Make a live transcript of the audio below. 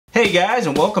Hey guys,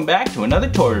 and welcome back to another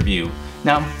toy review.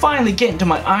 Now I'm finally getting to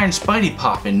my Iron Spidey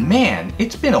pop, and man,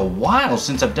 it's been a while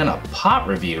since I've done a pop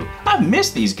review. I've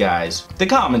missed these guys. The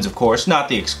commons, of course, not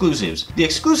the exclusives. The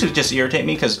exclusives just irritate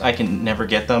me because I can never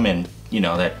get them, and you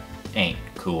know, that ain't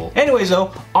cool. Anyways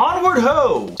though, onward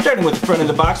ho! Starting with the front of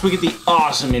the box, we get the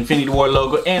awesome Infinity War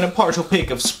logo and a partial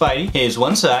pic of Spidey. Here's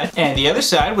one side, and the other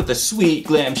side with the sweet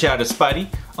glam shot of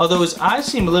Spidey, although his eyes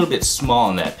seem a little bit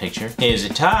small in that picture. Here's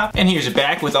the top, and here's the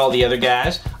back with all the other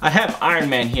guys. I have Iron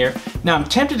Man here. Now I'm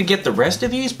tempted to get the rest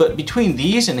of these, but between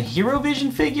these and the Hero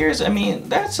Vision figures, I mean,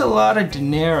 that's a lot of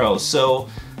dinero, so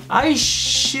I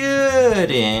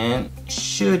shouldn't.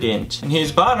 And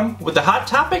here's bottom with the Hot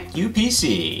Topic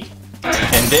UPC.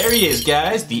 And there he is,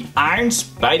 guys, the Iron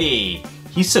Spidey.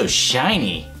 He's so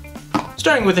shiny.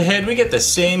 Starting with the head, we get the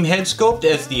same head sculpt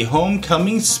as the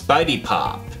Homecoming Spidey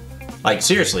Pop. Like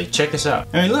seriously, check this out.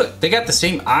 I mean look, they got the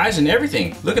same eyes and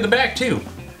everything. Look at the back too.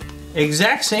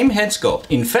 Exact same head sculpt.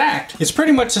 In fact, it's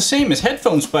pretty much the same as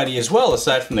Headphone Spidey as well,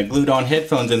 aside from the glued on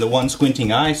headphones and the one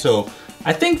squinting eye, so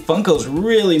I think Funko's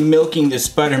really milking this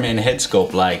Spider-Man head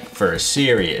sculpt like for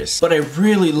serious. But I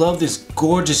really love this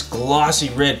gorgeous glossy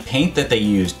red paint that they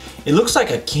used. It looks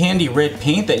like a candy red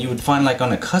paint that you would find like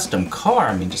on a custom car.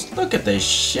 I mean, just look at the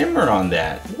shimmer on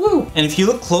that. Woo! And if you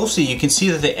look closely, you can see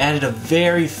that they added a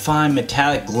very fine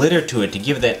metallic glitter to it to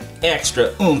give it that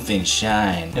extra oomph and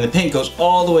shine. And the paint goes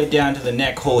all the way down to the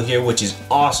neck hole here, which is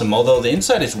awesome, although the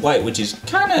inside is white, which is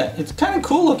it's kind of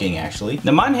cool looking actually.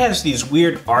 Now mine has these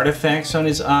weird artifacts on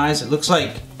his eyes. It looks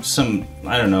like some,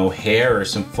 I don't know, hair or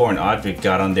some foreign object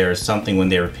got on there or something when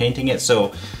they were painting it,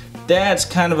 so that's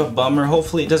kind of a bummer.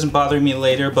 Hopefully it doesn't bother me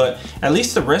later, but at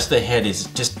least the rest of the head is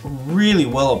just really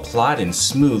well applied and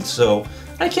smooth, so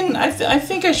I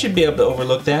think I should be able to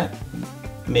overlook that.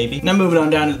 Maybe. Now moving on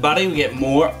down to the body, we get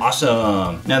more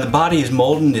awesome. Now the body is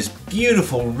molded in this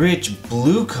beautiful rich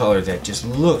blue color that just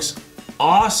looks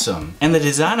awesome. And the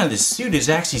design of this suit is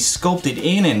actually sculpted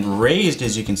in and raised,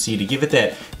 as you can see, to give it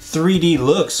that 3D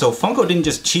look. So Funko didn't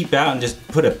just cheap out and just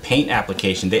put a paint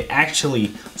application. They actually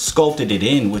sculpted it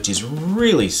in, which is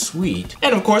really sweet.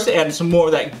 And of course they added some more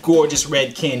of that gorgeous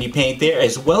red candy paint there,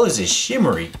 as well as a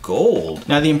shimmery gold.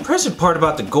 Now the impressive part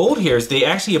about the gold here is they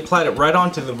actually applied it right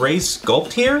onto the raised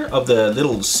sculpt here of the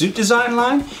little suit design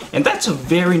line. And that's a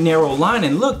very narrow line,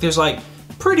 and look, there's like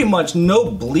pretty much no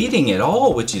bleeding at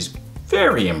all, which is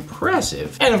very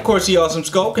impressive. And of course the awesome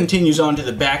sculpt continues on to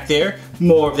the back there.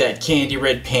 More of that candy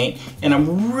red paint, and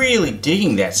I'm really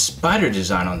digging that spider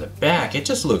design on the back. It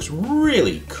just looks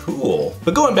really cool.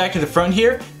 But going back to the front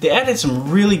here, they added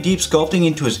some really deep sculpting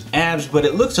into his abs, but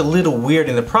it looks a little weird,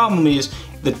 and the problem is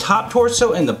the top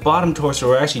torso and the bottom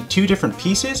torso are actually two different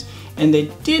pieces, and they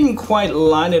didn't quite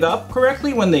line it up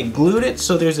correctly when they glued it,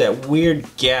 so there's that weird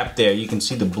gap there. You can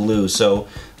see the blue, so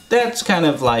that's kind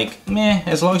of like, meh,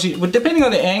 as long as you, but depending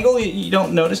on the angle, you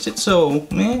don't notice it, so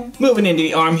meh. Moving into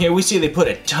the arm here, we see they put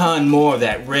a ton more of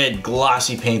that red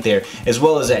glossy paint there, as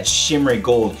well as that shimmery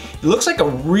gold. It looks like a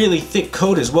really thick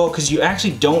coat as well, because you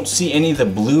actually don't see any of the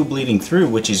blue bleeding through,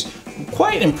 which is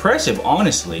quite impressive,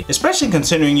 honestly. Especially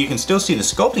considering you can still see the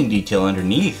sculpting detail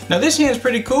underneath. Now this hand's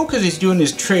pretty cool, because he's doing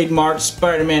his trademark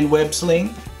Spider-Man web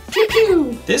sling. Pew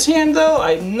pew. This hand though,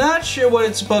 I'm not sure what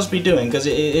it's supposed to be doing, because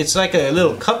it's like a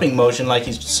little cupping motion, like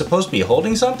he's supposed to be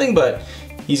holding something, but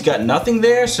he's got nothing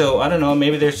there, so I don't know,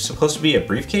 maybe there's supposed to be a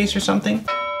briefcase or something.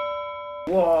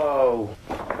 Whoa.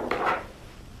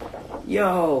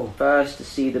 Yo. First to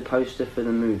see the poster for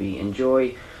the movie.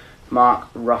 Enjoy,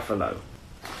 Mark Ruffalo.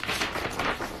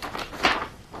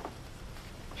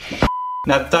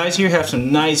 Now the thighs here have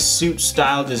some nice suit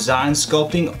style design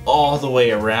sculpting all the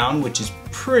way around, which is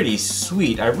pretty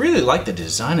sweet. I really like the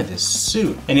design of this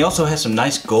suit. And he also has some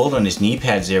nice gold on his knee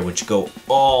pads there, which go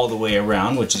all the way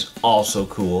around, which is also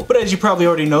cool. But as you probably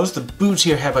already noticed, the boots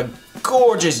here have a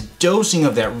gorgeous dosing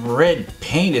of that red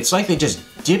paint. It's like they just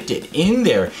dipped it in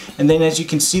there. And then as you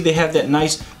can see, they have that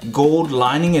nice gold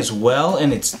lining as well,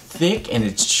 and it's thick and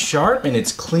it's sharp and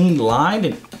it's clean lined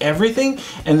and everything.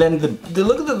 And then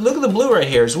look at the blue right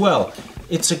here as well.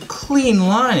 It's a clean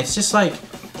line. It's just like,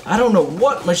 I don't know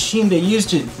what machine they used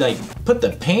to like put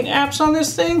the paint apps on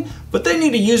this thing, but they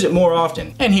need to use it more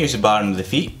often. And here's the bottom of the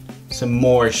feet. Some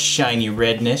more shiny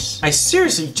redness. I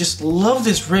seriously just love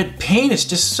this red paint. It's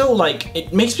just so like,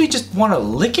 it makes me just want to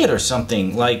lick it or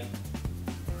something. Like,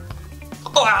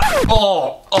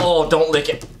 oh, don't lick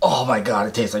it. Oh my god,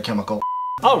 it tastes like chemical.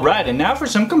 Alright, and now for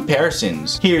some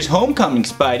comparisons. Here's Homecoming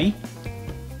Spidey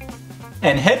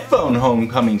and Headphone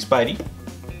Homecoming Spidey.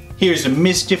 Here's a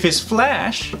mischievous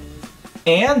Flash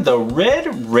and the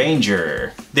Red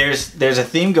Ranger. There's a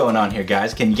theme going on here,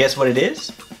 guys. Can you guess what it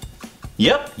is?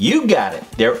 Yep, you got it.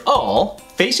 They're all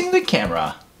facing the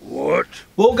camera. What?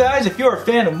 Well guys, if you're a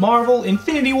fan of Marvel,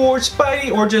 Infinity War,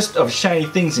 Spidey, or just of shiny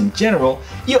things in general,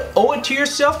 you owe it to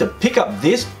yourself to pick up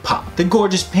this pop. The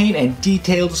gorgeous paint and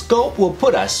detailed sculpt will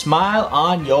put a smile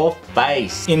on your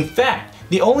face. In fact,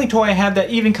 the only toy I have that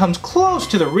even comes close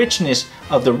to the richness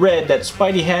of the red that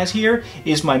Spidey has here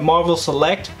is my Marvel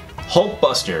Select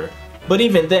Hulkbuster. But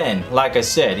even then, like I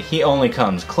said, he only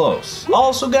comes close.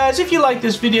 Also guys, if you like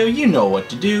this video, you know what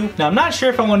to do. Now I'm not sure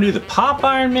if I want to do the Pop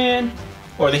Iron Man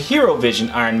or the Hero Vision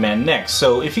Iron Man next,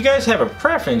 so if you guys have a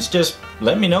preference, just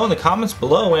let me know in the comments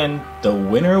below and the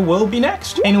winner will be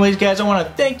next. Anyways guys, I want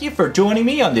to thank you for joining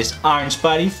me on this Iron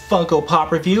Spidey Funko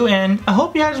Pop review, and I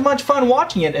hope you had as much fun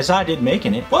watching it as I did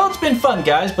making it. Well, it's been fun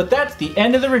guys, but that's the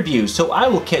end of the review, so I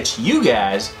will catch you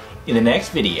guys in the next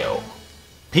video.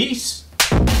 Peace!